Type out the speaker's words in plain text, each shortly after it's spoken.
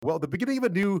Well, the beginning of a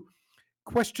new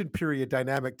question period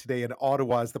dynamic today in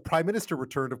Ottawa as the Prime Minister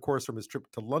returned, of course, from his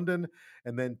trip to London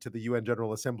and then to the UN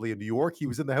General Assembly in New York. He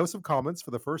was in the House of Commons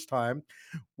for the first time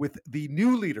with the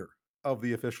new leader of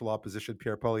the official opposition,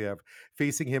 Pierre Poilievre,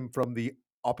 facing him from the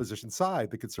opposition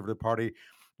side. The Conservative Party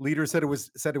leader said it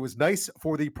was nice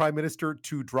for the Prime Minister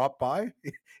to drop by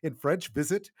in French,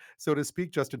 visit, so to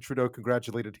speak. Justin Trudeau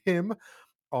congratulated him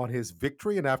on his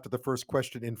victory. And after the first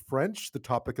question in French, the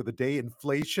topic of the day,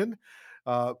 inflation,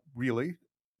 really.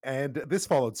 And this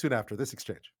followed soon after this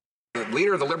exchange. The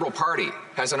leader of the Liberal Party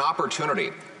has an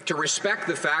opportunity to respect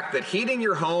the fact that heating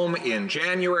your home in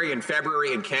January and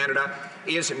February in Canada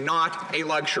is not a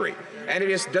luxury. And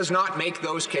it does not make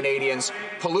those Canadians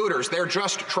polluters. They're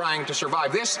just trying to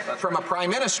survive. This from a Prime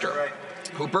Minister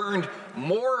who burned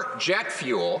more jet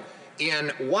fuel in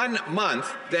 1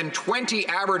 month than 20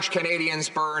 average Canadians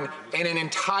burn in an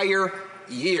entire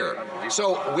year.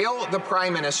 So will the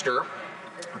Prime Minister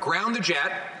ground the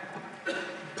jet,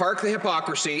 park the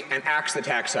hypocrisy, and axe the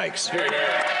tax hikes? The Right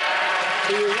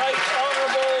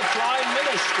Honourable Prime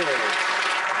Minister.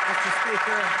 Mr.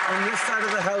 Speaker, on this side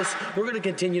of the House, we're going to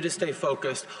continue to stay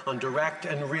focused on direct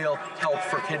and real help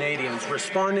for Canadians,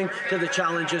 responding to the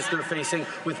challenges they're facing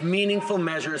with meaningful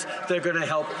measures that are going to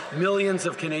help millions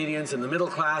of Canadians in the middle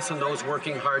class and those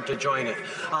working hard to join it.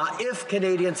 If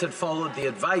Canadians had followed the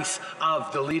advice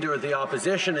of the Leader of the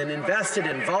Opposition and invested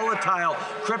in volatile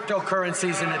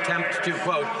cryptocurrencies in an attempt to,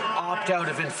 quote, opt out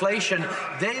of inflation,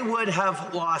 they would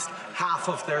have lost half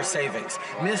of their savings.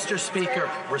 Mr. Speaker,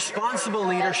 responsible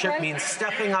leadership means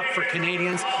stepping up for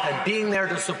Canadians and being there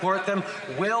to support them.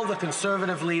 Will the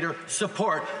Conservative leader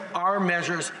support our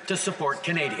measures to support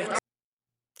Canadians?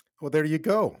 Well, there you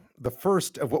go. The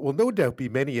first of what will no doubt be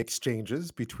many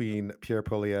exchanges between Pierre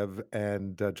Poilievre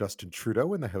and Justin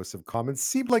Trudeau in the House of Commons.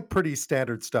 Seemed like pretty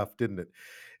standard stuff, didn't it?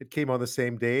 It came on the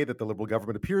same day that the Liberal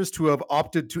government appears to have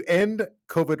opted to end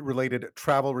COVID-related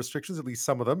travel restrictions, at least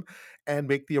some of them, and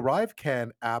make the ArriveCan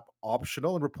app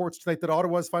optional. And reports tonight that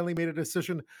Ottawa has finally made a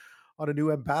decision on a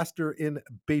new ambassador in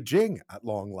Beijing at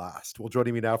long last. Well,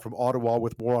 joining me now from Ottawa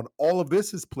with more on all of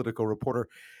this is Politico reporter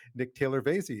Nick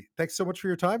Taylor-Vaisey. Thanks so much for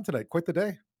your time tonight. Quite the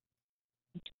day.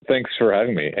 Thanks for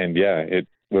having me. And yeah, it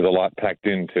was a lot packed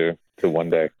into one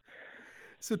day.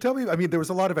 So tell me, I mean, there was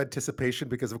a lot of anticipation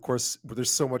because, of course, there's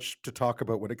so much to talk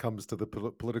about when it comes to the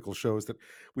political shows that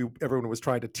everyone was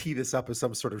trying to tee this up as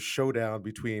some sort of showdown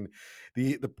between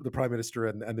the Prime Minister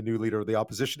and the new leader of the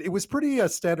opposition. It was pretty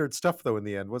standard stuff, though, in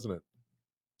the end, wasn't it?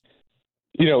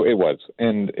 You know, it was.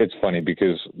 And it's funny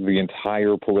because the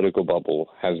entire political bubble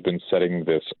has been setting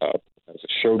this up as a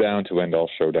showdown to end all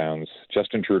showdowns.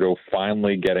 Justin Trudeau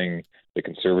finally getting the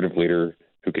Conservative leader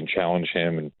who can challenge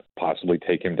him and possibly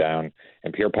take him down,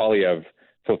 and Pierre Poilievre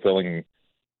fulfilling,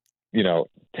 7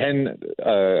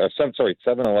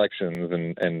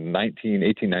 elections and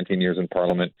 19 years in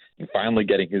Parliament, and finally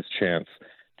getting his chance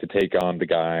to take on the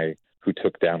guy who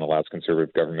took down the last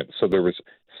Conservative government. So there was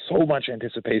so much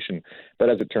anticipation, but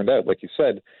as it turned out, like you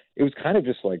said, it was kind of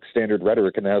just like standard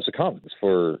rhetoric in the House of Commons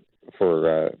for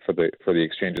the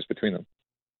exchanges between them.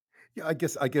 Yeah, I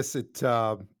guess it.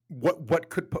 What it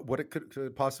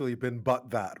could possibly have been but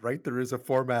that, right? There is a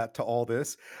format to all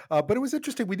this, but it was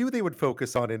interesting. We knew they would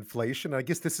focus on inflation. I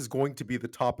guess this is going to be the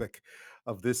topic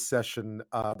of this session.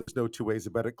 There's no two ways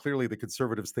about it. Clearly, the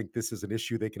Conservatives think this is an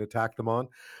issue they can attack them on.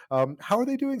 How are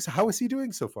they doing? How is he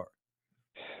doing so far?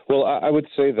 Well, I would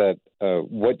say that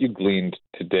what you gleaned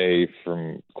today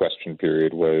from question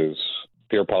period was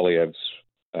Pierre Poilievre's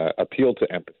appeal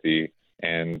to empathy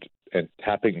and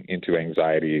tapping into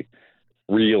anxiety,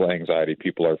 real anxiety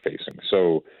people are facing.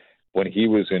 So when he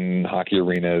was in hockey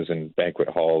arenas and banquet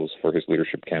halls for his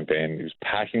leadership campaign, he was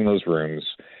packing those rooms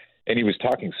and he was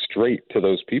talking straight to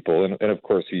those people. And of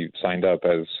course, he signed up,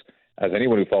 as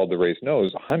anyone who followed the race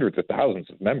knows, hundreds of thousands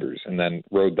of members, and then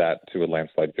rode that to a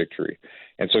landslide victory.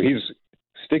 And so he's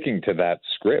sticking to that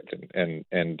script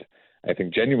and I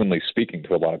think genuinely speaking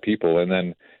to a lot of people. And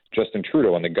then Justin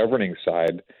Trudeau on the governing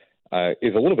side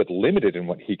is a little bit limited in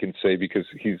what he can say because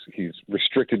he's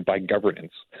restricted by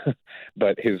governance.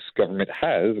 But his government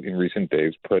has, in recent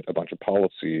days, put a bunch of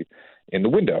policy in the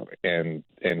window and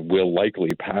will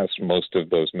likely pass most of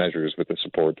those measures with the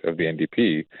support of the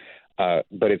NDP.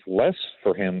 But it's less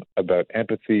for him about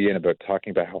empathy and about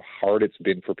talking about how hard it's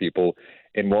been for people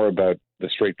and more about the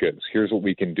straight goods. Here's what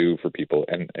we can do for people.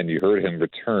 And you heard him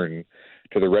return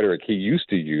to the rhetoric he used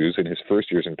to use in his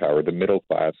first years in power, the middle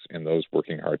class and those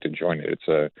working hard to join it.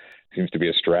 It seems to be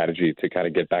a strategy to kind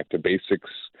of get back to basics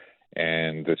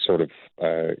and the sort of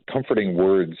comforting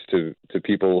words to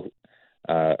people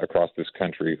across this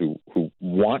country who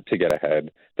want to get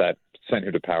ahead, that sent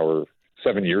him to power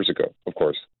 7 years ago. Of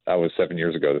course, that was 7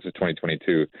 years ago. This is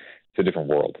 2022. It's a different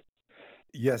world.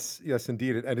 Yes, yes,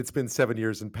 indeed, and it's been 7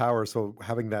 years in power, so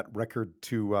having that record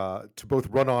to both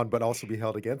run on but also be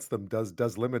held against them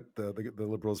does limit the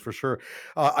Liberals for sure.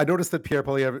 I noticed that Pierre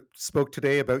Poilievre spoke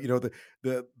today about,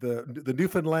 the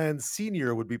Newfoundland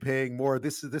senior would be paying more.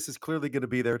 This is clearly going to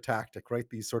be their tactic, right?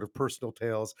 These sort of personal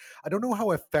tales. I don't know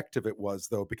how effective it was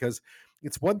though, because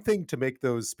it's one thing to make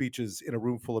those speeches in a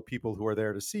room full of people who are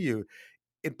there to see you.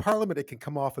 In Parliament, it can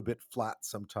come off a bit flat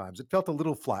sometimes. It felt a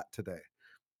little flat today.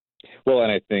 Well,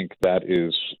 and I think that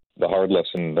is the hard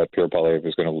lesson that Pierre Poilievre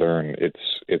is going to learn.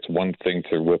 It's one thing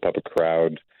to whip up a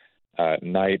crowd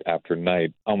night after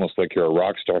night, almost like you're a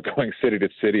rock star going city to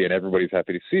city and everybody's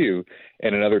happy to see you,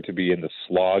 and another to be in the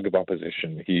slog of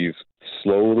opposition. He's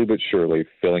slowly but surely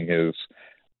filling his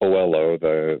OLO,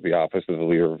 the office of the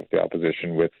leader of the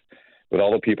opposition, with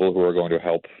all the people who are going to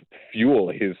help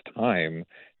fuel his time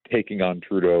taking on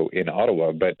Trudeau in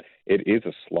Ottawa. But it is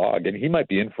a slog, and he might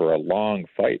be in for a long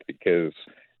fight, because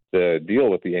the deal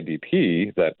with the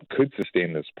NDP that could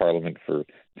sustain this parliament for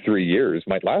 3 years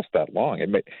might last that long.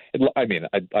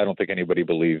 I don't think anybody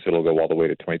believes it'll go all the way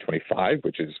to 2025,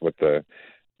 which is what the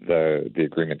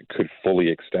agreement could fully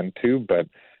extend to. But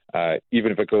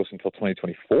even if it goes until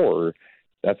 2024,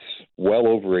 that's well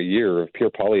over a year of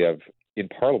Pierre Poilievre in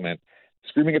Parliament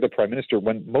screaming at the Prime Minister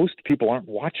when most people aren't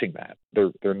watching that.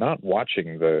 They're not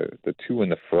watching the to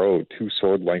and the fro, 2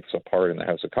 sword lengths apart in the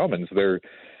House of Commons. They're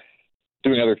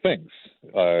doing other things.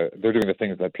 They're doing the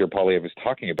things that Pierre Poilievre is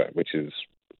talking about, which is,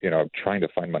 trying to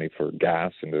find money for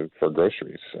gas and for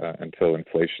groceries until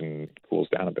inflation cools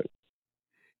down a bit.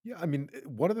 Yeah, I mean,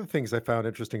 one of the things I found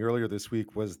interesting earlier this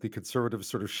week was the Conservatives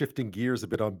sort of shifting gears a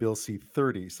bit on Bill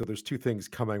C-30. So there's 2 things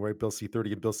coming, right? Bill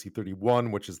C-30 and Bill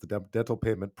C-31, which is the dental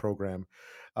payment program,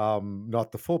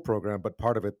 not the full program, but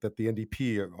part of it that the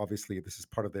NDP, obviously, this is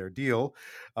part of their deal,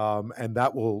 and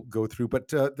that will go through. But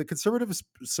the Conservatives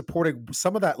supporting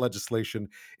some of that legislation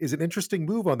is an interesting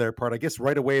move on their part. I guess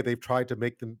right away they've tried to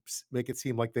make it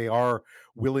seem like they are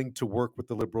willing to work with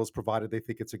the Liberals, provided they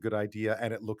think it's a good idea,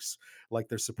 and it looks like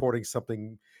they're supporting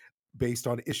something based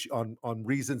on on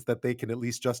reasons that they can at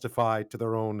least justify to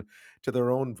their own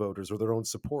voters or their own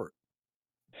support.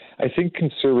 I think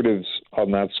Conservatives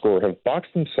on that score have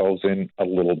boxed themselves in a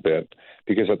little bit,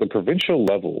 because at the provincial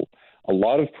level, a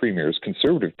lot of premiers,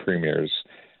 Conservative premiers,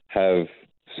 have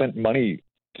sent money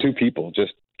to people,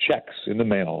 just checks in the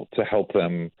mail, to help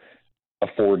them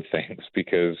afford things,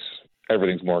 because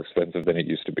everything's more expensive than it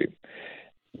used to be.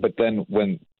 But then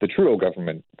when the Trudeau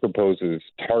government proposes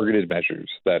targeted measures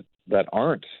that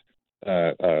aren't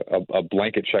a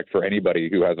blanket check for anybody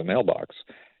who has a mailbox,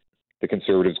 the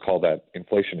Conservatives call that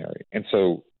inflationary. And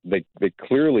so they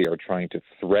clearly are trying to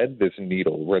thread this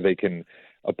needle where they can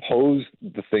oppose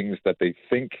the things that they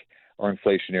think are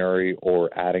inflationary or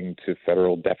adding to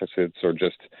federal deficits or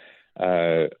just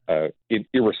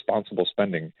irresponsible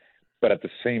spending, but at the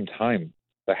same time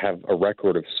have a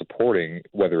record of supporting,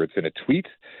 whether it's in a tweet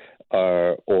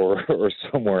or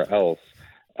somewhere else,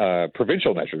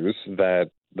 provincial measures that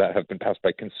have been passed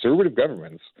by Conservative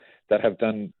governments that have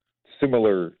done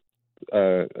similar,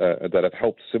 that have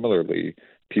helped similarly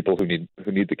people who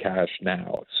need the cash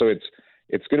now. So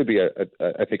it's going to be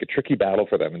I think a tricky battle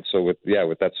for them. And so with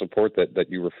that support that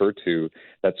you refer to,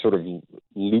 that sort of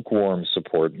lukewarm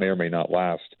support may or may not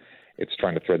last. It's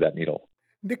trying to thread that needle.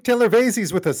 Nick Taylor-Vaisey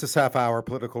is with us this half hour,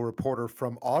 political reporter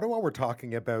from Ottawa. We're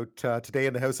talking about today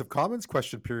in the House of Commons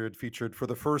question period featured for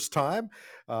the first time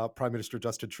Prime Minister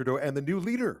Justin Trudeau and the new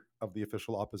leader of the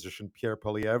official opposition, Pierre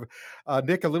Poilievre.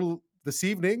 Nick, a little this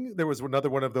evening, there was another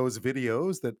one of those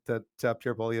videos that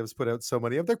Pierre Poilievre's put out so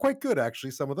many of. They're quite good, actually,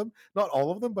 some of them. Not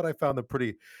all of them, but I found them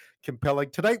pretty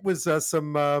compelling. Tonight was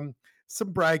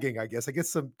some bragging, I guess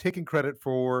some taking credit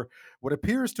for what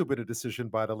appears to have been a decision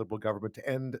by the Liberal government to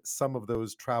end some of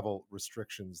those travel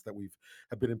restrictions that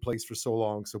have been in place for so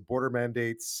long. So border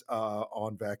mandates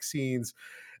on vaccines,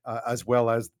 as well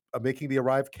as making the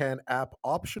ArriveCan app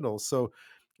optional. So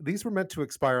these were meant to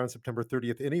expire on September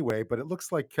 30th anyway, but it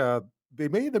looks like there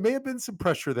may have been some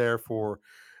pressure there for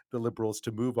the Liberals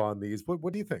to move on these.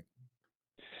 What do you think?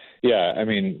 Yeah, I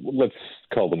mean, let's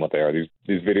call them what they are.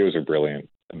 These videos are brilliant.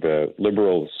 The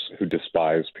Liberals who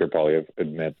despise Pierre Poilievre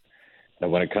admit that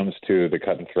when it comes to the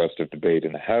cut and thrust of debate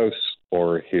in the House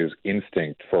or his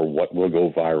instinct for what will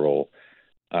go viral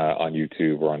on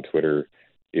YouTube or on Twitter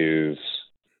is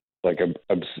like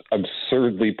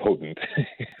absurdly potent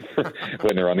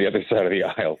when they're on the other side of the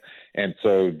aisle. And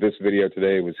so this video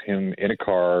today was him in a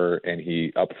car, and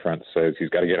he up front says he's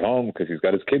got to get home because he's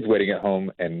got his kids waiting at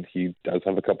home, and he does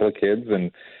have a couple of kids.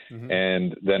 And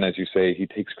and then, as you say, he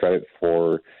takes credit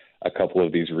for a couple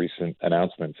of these recent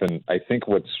announcements. And I think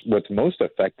what's most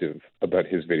effective about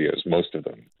his videos, most of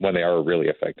them, when they are really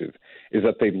effective, is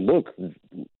that they look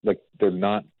like they're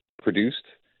not produced,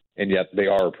 and yet they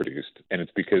are produced, and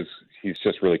it's because he's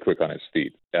just really quick on his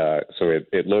feet. So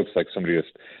it looks like somebody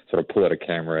just sort of pulled out a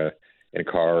camera in a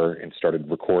car and started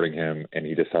recording him, and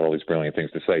he just had all these brilliant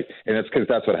things to say. And that's because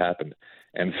that's what happened.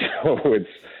 And so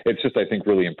it's just, I think,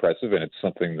 really impressive, and it's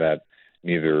something that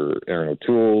neither Aaron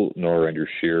O'Toole nor Andrew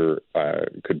Scheer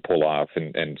could pull off,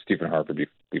 and Stephen Harper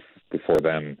before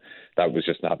them, that was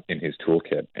just not in his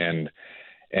toolkit. And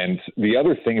the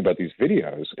other thing about these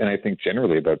videos, and I think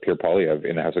generally about Pierre Poilievre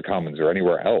in the House of Commons or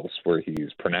anywhere else where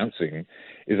he's pronouncing,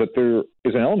 is that there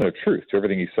is an element of truth to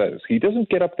everything he says. He doesn't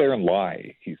get up there and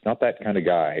lie. He's not that kind of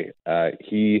guy.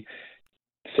 He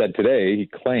said today, he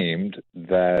claimed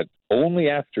that only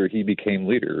after he became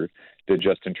leader did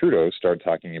Justin Trudeau start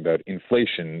talking about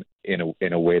inflation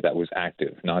in a way that was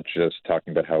active, not just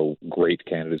talking about how great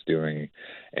Canada's doing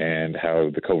and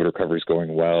how the COVID recovery is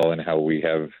going well and how we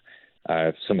have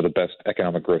some of the best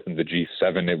economic growth in the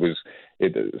G7.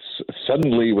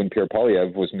 Suddenly, when Pierre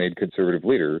Poilievre was made Conservative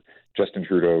leader, Justin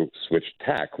Trudeau switched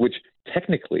tack, which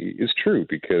technically is true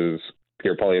because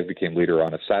Pierre Poilievre became leader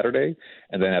on a Saturday,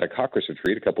 and then at a caucus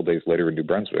retreat a couple days later in New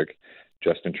Brunswick,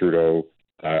 Justin Trudeau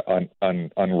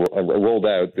rolled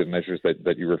out the measures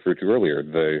that you referred to earlier,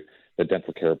 the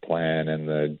dental care plan and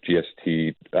the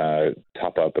GST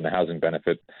top-up and the housing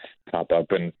benefit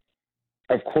top-up. And,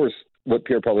 of course, what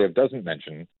Pierre Poilievre doesn't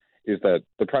mention is that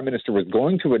the Prime Minister was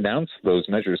going to announce those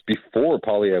measures before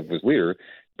Poilievre was leader,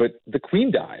 but the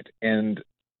Queen died, and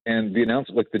the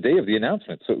announcement, like the day of the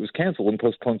announcement, so it was canceled and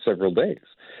postponed several days.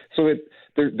 So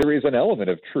there is an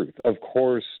element of truth. Of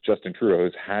course, Justin Trudeau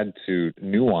has had to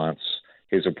nuance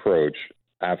his approach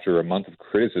after a month of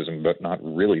criticism, but not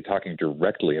really talking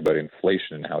directly about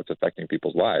inflation and how it's affecting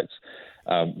people's lives.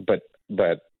 But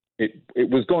it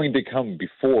was going to come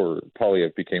before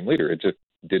Poilievre became leader. It just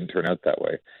didn't turn out that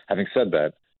way. Having said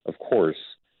that, of course,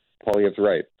 Poilievre's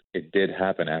right. It did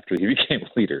happen after he became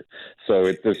leader.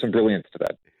 So there's some brilliance to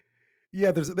that.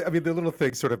 Yeah, the little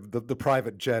thing, sort of the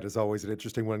private jet is always an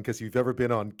interesting one, because if you've ever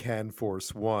been on Can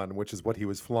Force One, which is what he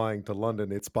was flying to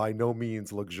London, it's by no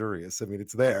means luxurious. I mean,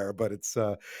 it's there, but it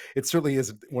certainly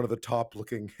isn't one of the top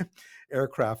looking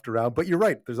aircraft around. But you're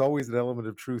right. There's always an element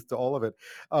of truth to all of it.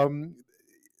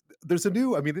 There's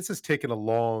this has taken a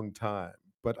long time,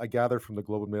 but I gather from the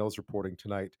Globe and Mail's reporting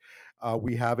tonight,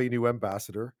 we have a new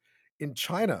ambassador in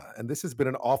China. And this has been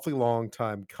an awfully long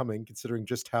time coming, considering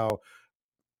just how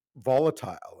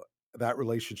volatile that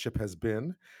relationship has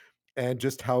been and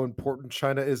just how important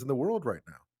China is in the world right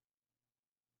now.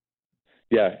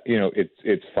 Yeah,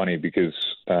 it's funny because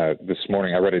this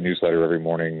morning I read a newsletter every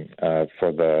morning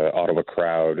for the Ottawa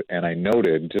crowd, and I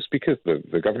noted, just because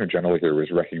the Governor General here was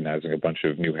recognizing a bunch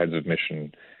of new heads of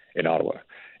mission in Ottawa,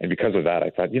 and because of that,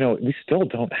 I thought, we still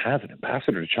don't have an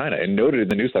ambassador to China, and noted in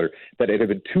the newsletter that it had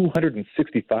been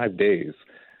 265 days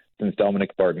since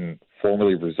Dominic Barton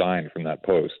formally resigned from that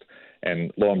post,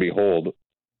 and lo and behold,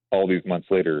 all these months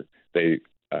later, they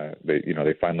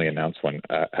finally announced one.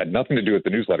 Had nothing to do with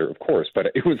the newsletter, of course, but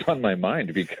it was on my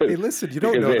mind because, hey, listen, you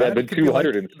don't know it that. had been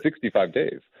 265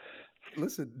 days.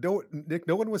 Listen, Nick,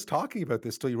 no one was talking about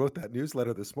this till you wrote that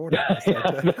newsletter this morning.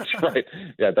 That's right.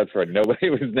 Yeah, that's right. Nobody,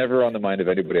 it was never on the mind of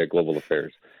anybody at Global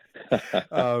Affairs.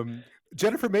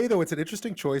 Jennifer May, though, it's an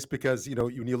interesting choice because,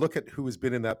 when you look at who has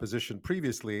been in that position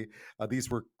previously, these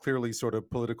were clearly sort of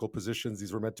political positions.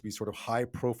 These were meant to be sort of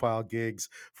high-profile gigs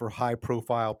for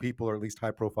high-profile people, or at least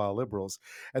high-profile liberals.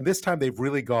 And this time they've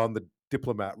really gone the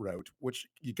diplomat route, which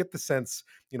you get the sense,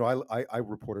 I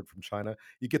reported from China,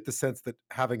 you get the sense that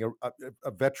having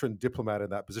a veteran diplomat in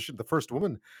that position, the first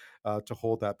woman to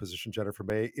hold that position, Jennifer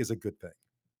May, is a good thing.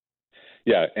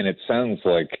 Yeah, and it sounds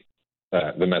like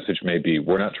the message may be,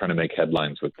 we're not trying to make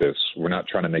headlines with this. We're not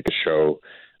trying to make a show.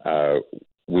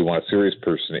 We want a serious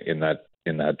person in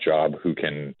that job who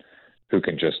can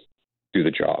just do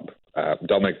the job.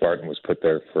 Dominic Barton was put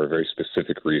there for a very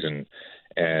specific reason,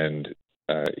 and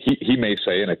he may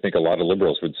say, and I think a lot of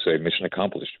Liberals would say, mission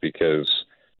accomplished, because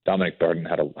Dominic Barton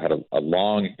had a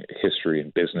long history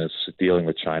in business dealing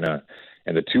with China.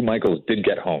 And the two Michaels did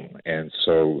get home, and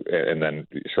then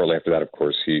shortly after that, of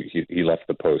course, he left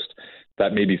the post.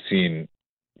 That may be seen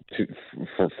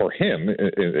for him,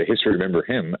 history remember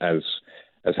him as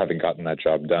having gotten that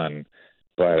job done.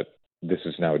 But this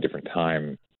is now a different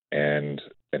time, and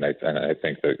I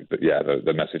think that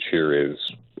the message here is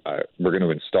we're going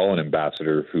to install an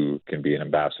ambassador who can be an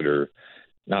ambassador,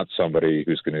 not somebody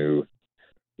who's going to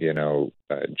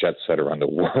jet set around the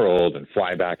world and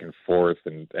fly back and forth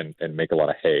and make a lot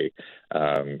of hay.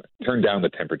 Turn down the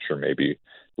temperature maybe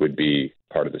would be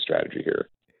part of the strategy here.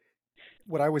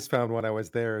 What I always found when I was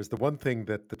there is the one thing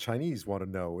that the Chinese want to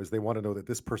know is they want to know that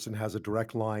this person has a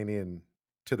direct line in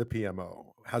to the PMO,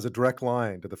 has a direct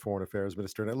line to the foreign affairs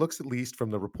minister. And it looks, at least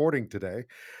from the reporting today,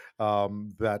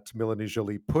 that Melanie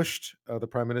Joly pushed the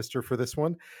prime minister for this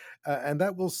one, and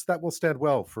that will stand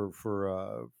well for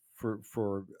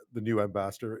the new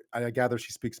ambassador. I gather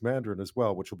she speaks Mandarin as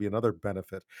well, which will be another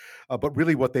benefit. But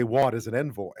really, what they want is an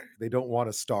envoy. They don't want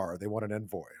a star. They want an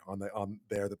envoy on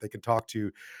there that they can talk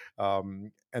to,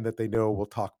 and that they know will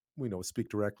talk. Speak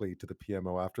directly to the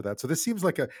PMO after that. So this seems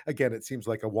like it seems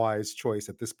like a wise choice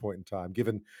at this point in time,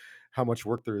 given how much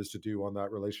work there is to do on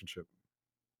that relationship.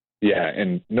 Yeah,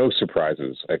 and no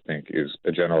surprises, I think, is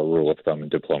a general rule of thumb in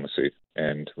diplomacy.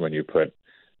 And when you put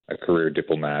a career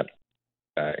diplomat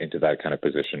into that kind of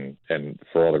position, and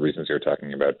for all the reasons you're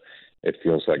talking about, it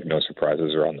feels like no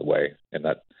surprises are on the way, and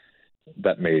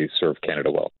that may serve Canada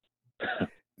well,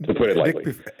 to put it lightly.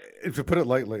 Nick, to put it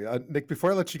lightly, Nick,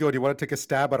 before I let you go, do you want to take a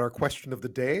stab at our question of the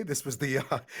day? This was there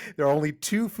are only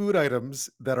 2 food items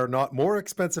that are not more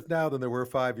expensive now than there were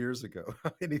 5 years ago.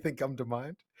 Anything come to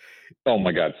mind? Oh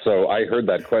my God. So I heard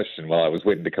that question while I was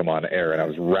waiting to come on air, and I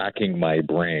was racking my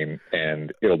brain,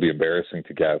 and it'll be embarrassing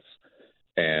to guess.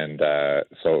 And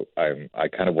so I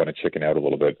kind of want to chicken out a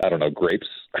little bit. I don't know, grapes.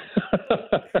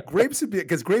 Grapes would be,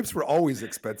 because grapes were always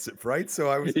expensive, right? So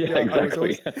I was, exactly. I was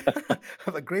always,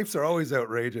 the grapes are always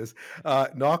outrageous.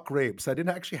 Not grapes. I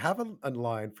didn't actually have a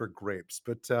line for grapes,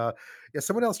 but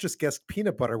someone else just guessed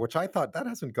peanut butter, which I thought that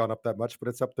hasn't gone up that much, but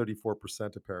it's up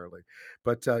 34% apparently.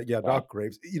 But Wow. Not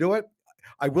grapes. You know what?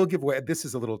 I will give away, this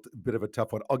is a little bit of a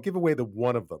tough one. I'll give away the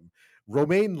one of them.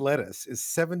 Romaine lettuce is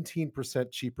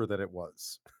 17% cheaper than it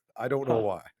was. I don't know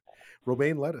why.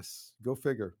 Romaine lettuce, go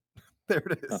figure. There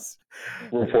it is.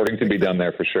 Reporting to be done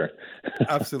there for sure.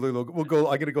 Absolutely. We'll go.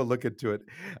 I'm going to go look into it.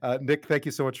 Nick, thank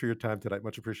you so much for your time tonight.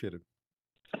 Much appreciated.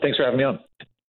 Thanks for having me on.